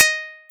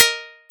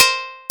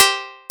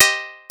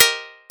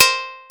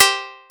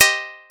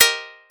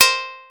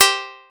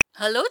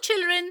Hello,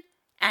 children,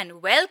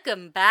 and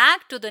welcome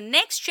back to the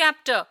next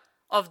chapter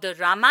of the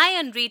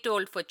Ramayana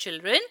retold for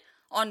children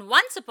on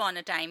Once Upon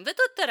a Time with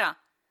Uttara.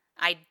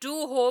 I do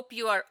hope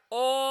you are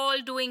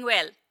all doing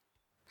well.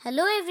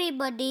 Hello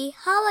everybody,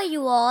 how are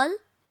you all?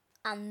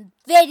 I'm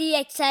very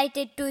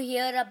excited to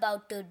hear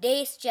about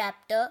today's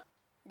chapter,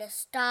 the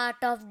start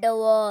of the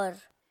war.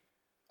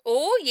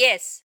 Oh,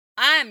 yes,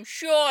 I am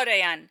sure,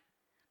 Ayan.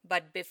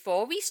 But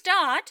before we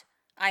start,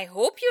 I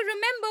hope you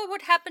remember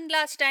what happened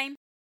last time.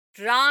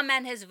 Ram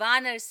and his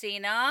Vanar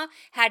Sena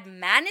had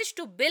managed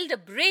to build a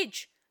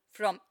bridge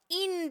from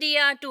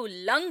India to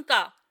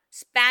Lanka,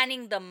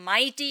 spanning the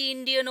mighty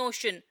Indian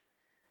Ocean.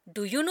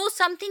 Do you know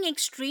something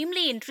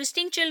extremely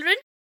interesting, children?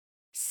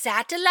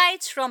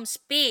 Satellites from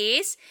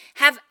space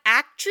have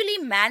actually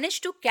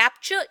managed to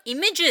capture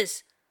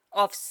images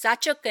of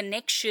such a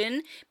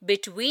connection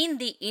between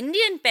the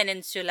Indian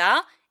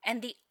peninsula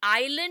and the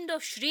island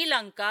of Sri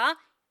Lanka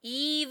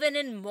even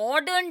in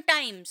modern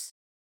times.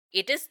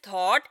 It is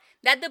thought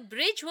that the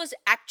bridge was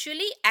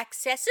actually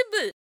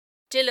accessible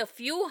till a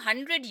few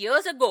hundred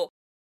years ago.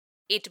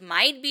 It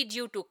might be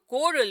due to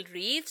coral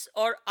reefs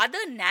or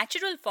other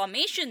natural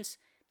formations,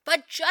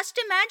 but just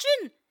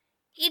imagine,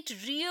 it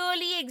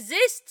really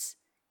exists.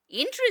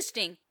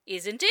 Interesting,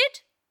 isn't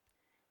it?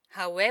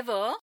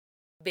 However,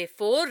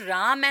 before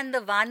Ram and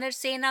the Vanar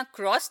Sena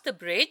crossed the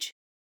bridge,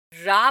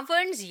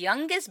 Ravan's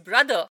youngest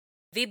brother,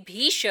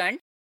 Vibhishan,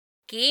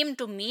 came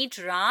to meet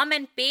Ram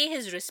and pay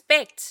his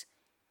respects.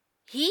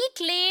 He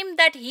claimed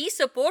that he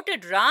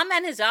supported Ram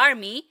and his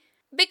army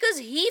because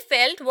he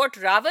felt what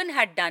Ravan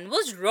had done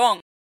was wrong.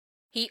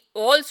 He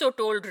also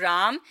told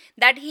Ram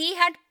that he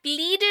had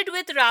pleaded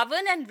with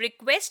Ravan and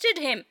requested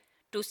him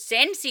to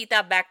send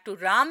Sita back to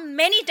Ram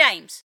many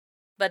times,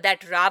 but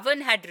that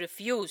Ravan had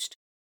refused.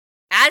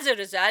 As a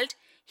result,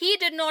 he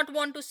did not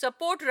want to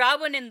support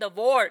Ravan in the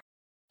war,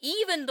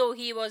 even though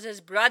he was his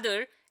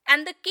brother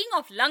and the king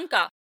of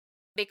Lanka,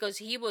 because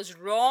he was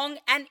wrong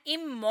and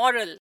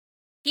immoral.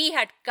 He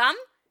had come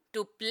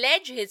to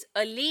pledge his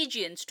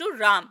allegiance to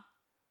Ram.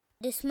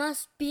 This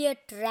must be a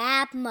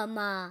trap,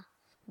 Mama.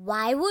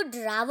 Why would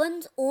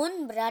Ravan's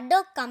own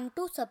brother come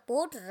to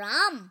support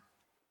Ram?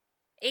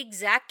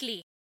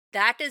 Exactly.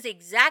 That is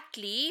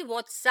exactly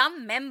what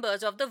some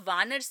members of the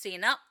Vanar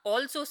Sena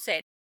also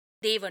said.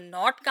 They were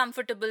not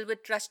comfortable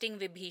with trusting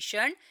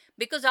Vibhishan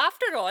because,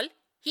 after all,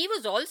 he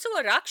was also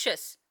a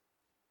Rakshas.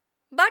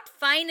 But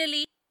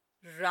finally,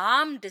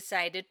 Ram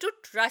decided to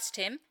trust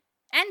him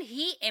and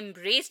he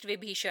embraced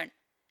Vibhishan.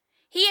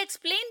 He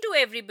explained to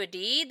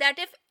everybody that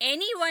if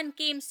anyone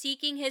came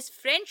seeking his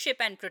friendship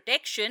and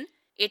protection,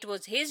 it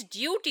was his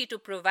duty to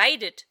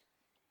provide it.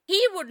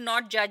 He would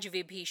not judge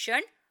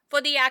Vibhishan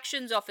for the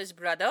actions of his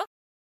brother.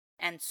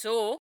 And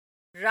so,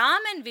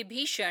 Ram and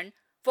Vibhishan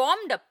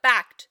formed a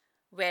pact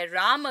where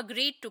Ram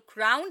agreed to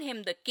crown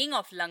him the king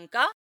of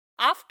Lanka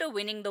after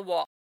winning the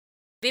war.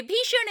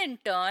 Vibhishan in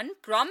turn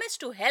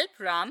promised to help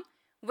Ram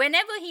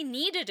whenever he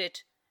needed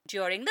it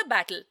during the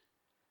battle.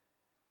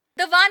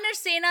 The Vanar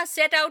Sena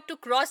set out to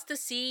cross the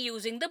sea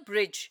using the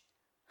bridge.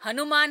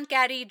 Hanuman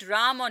carried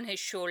Ram on his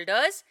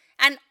shoulders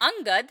and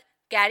Angad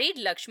carried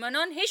Lakshman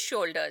on his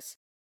shoulders.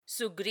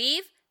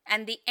 Sugriv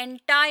and the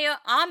entire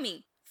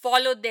army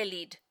followed their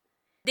lead.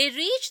 They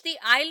reached the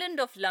island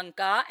of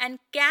Lanka and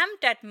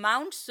camped at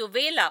Mount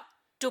Suvela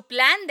to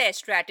plan their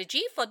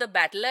strategy for the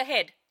battle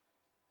ahead.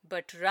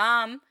 But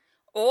Ram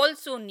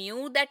also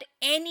knew that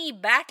any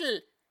battle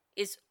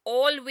is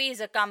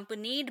always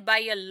accompanied by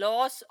a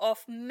loss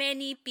of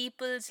many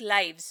people's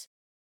lives.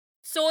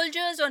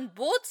 Soldiers on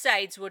both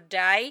sides would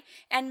die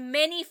and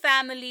many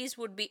families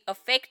would be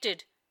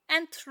affected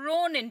and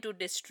thrown into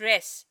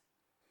distress.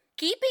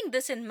 Keeping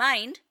this in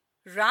mind,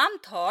 Ram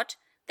thought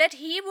that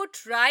he would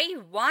try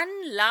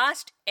one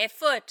last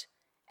effort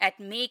at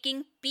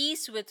making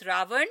peace with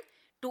Ravan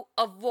to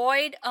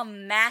avoid a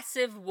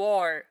massive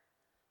war.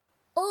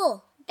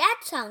 Oh,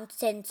 that sounds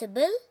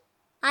sensible.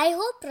 I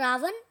hope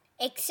Ravan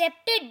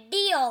accepted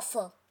the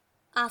offer.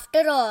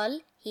 After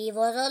all, he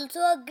was also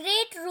a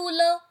great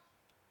ruler.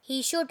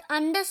 He should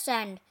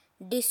understand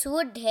this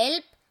would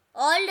help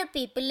all the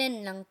people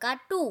in Lanka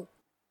too.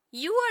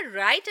 You are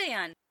right,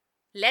 Ayan.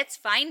 Let's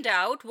find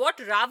out what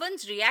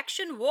Ravan's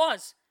reaction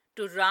was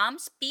to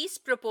Ram's peace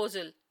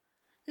proposal.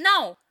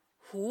 Now,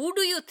 who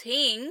do you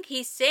think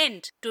he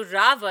sent to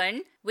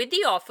Ravan with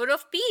the offer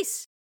of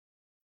peace?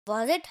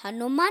 Was it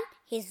Hanuman,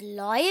 his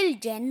loyal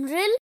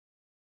general?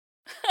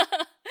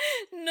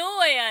 No,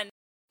 Ayan.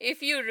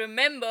 If you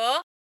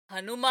remember,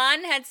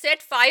 Hanuman had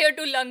set fire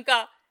to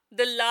Lanka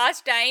the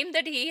last time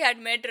that he had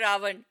met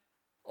Ravan.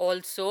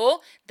 Also,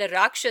 the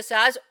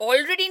Rakshasas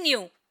already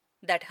knew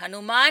that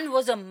Hanuman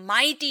was a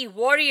mighty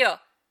warrior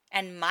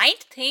and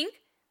might think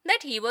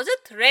that he was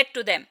a threat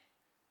to them.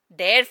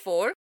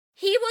 Therefore,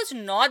 he was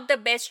not the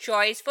best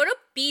choice for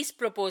a peace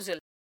proposal.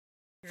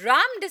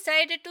 Ram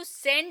decided to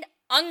send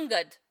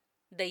Angad,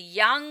 the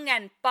young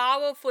and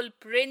powerful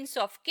prince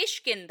of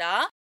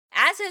Kishkinda,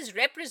 as his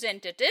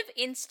representative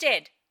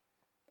instead.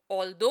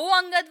 Although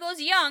Angad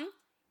was young,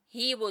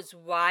 he was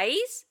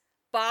wise,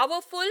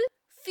 powerful,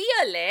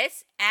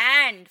 fearless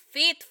and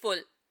faithful.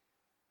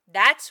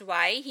 That's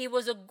why he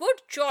was a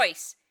good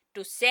choice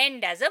to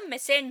send as a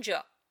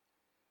messenger.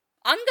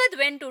 Angad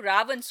went to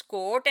Ravan's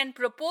court and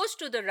proposed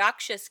to the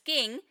Rakshas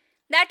king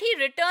that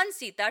he return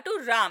Sita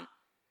to Ram,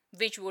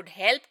 which would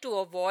help to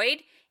avoid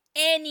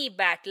any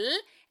battle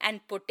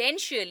and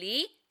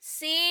potentially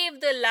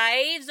save the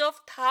lives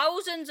of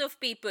thousands of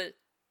people.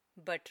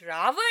 But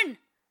Ravan,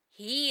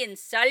 he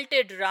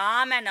insulted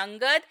Ram and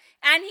Angad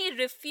and he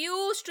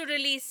refused to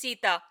release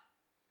Sita.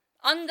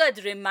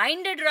 Angad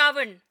reminded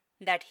Ravan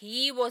that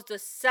he was the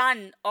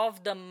son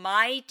of the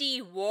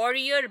mighty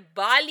warrior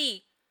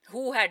Bali,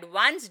 who had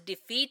once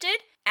defeated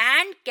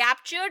and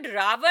captured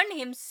Ravan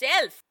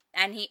himself,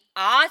 and he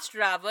asked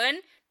Ravan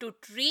to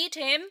treat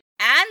him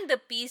and the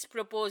peace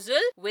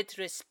proposal with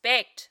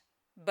respect.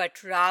 But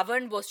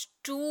Ravan was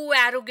too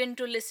arrogant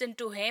to listen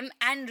to him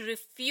and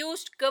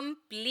refused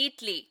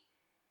completely.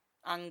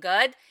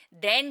 Angad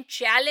then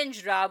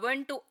challenged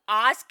Ravan to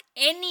ask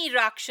any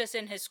Rakshas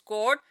in his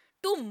court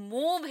to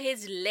move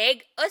his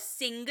leg a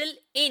single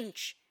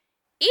inch.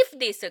 If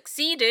they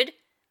succeeded,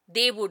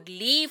 they would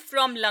leave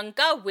from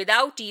Lanka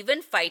without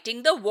even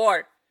fighting the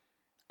war.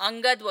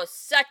 Angad was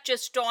such a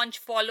staunch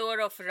follower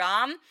of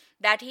Ram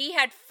that he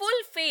had full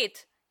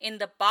faith in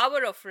the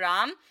power of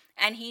Ram,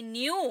 and he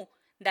knew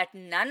that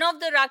none of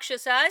the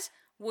Rakshasas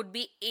would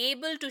be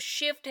able to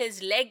shift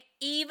his leg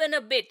even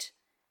a bit.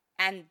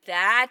 And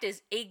that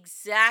is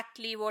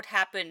exactly what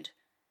happened.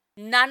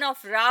 None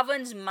of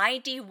Ravan's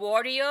mighty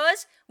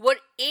warriors were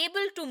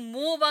able to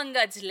move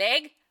Angad's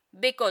leg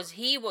because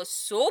he was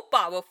so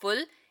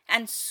powerful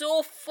and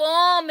so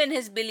firm in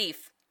his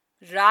belief.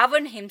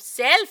 Ravan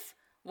himself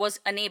was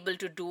unable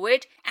to do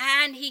it,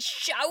 and he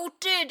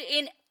shouted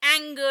in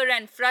anger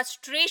and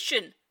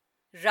frustration.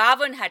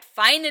 Ravan had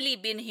finally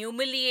been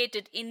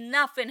humiliated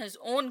enough in his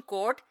own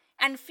court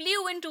and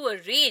flew into a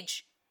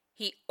rage.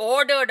 He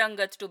ordered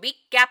Angad to be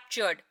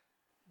captured.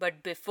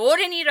 But before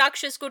any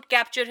Rakshas could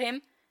capture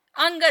him,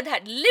 Angad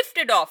had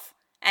lifted off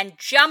and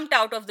jumped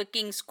out of the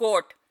king's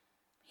court.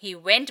 He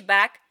went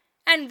back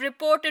and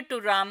reported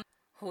to Ram,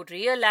 who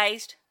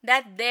realized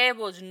that there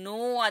was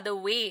no other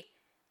way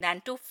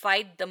than to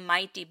fight the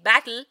mighty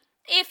battle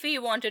if he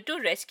wanted to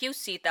rescue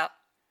Sita.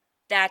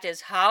 That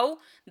is how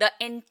the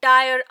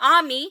entire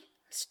army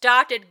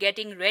started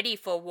getting ready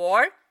for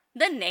war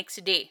the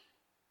next day.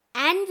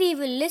 And we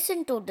will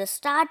listen to the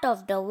start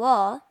of the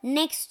war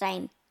next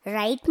time.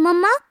 Right,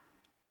 Mama?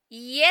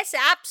 Yes,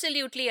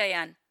 absolutely,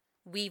 Ayan.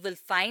 We will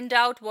find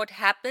out what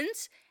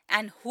happens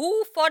and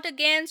who fought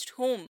against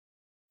whom.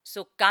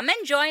 So come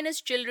and join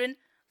us, children,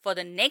 for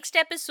the next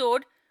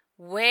episode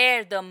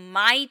where the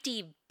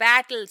mighty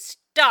battle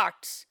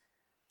starts.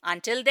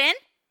 Until then,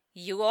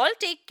 you all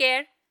take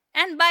care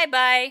and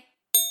bye-bye.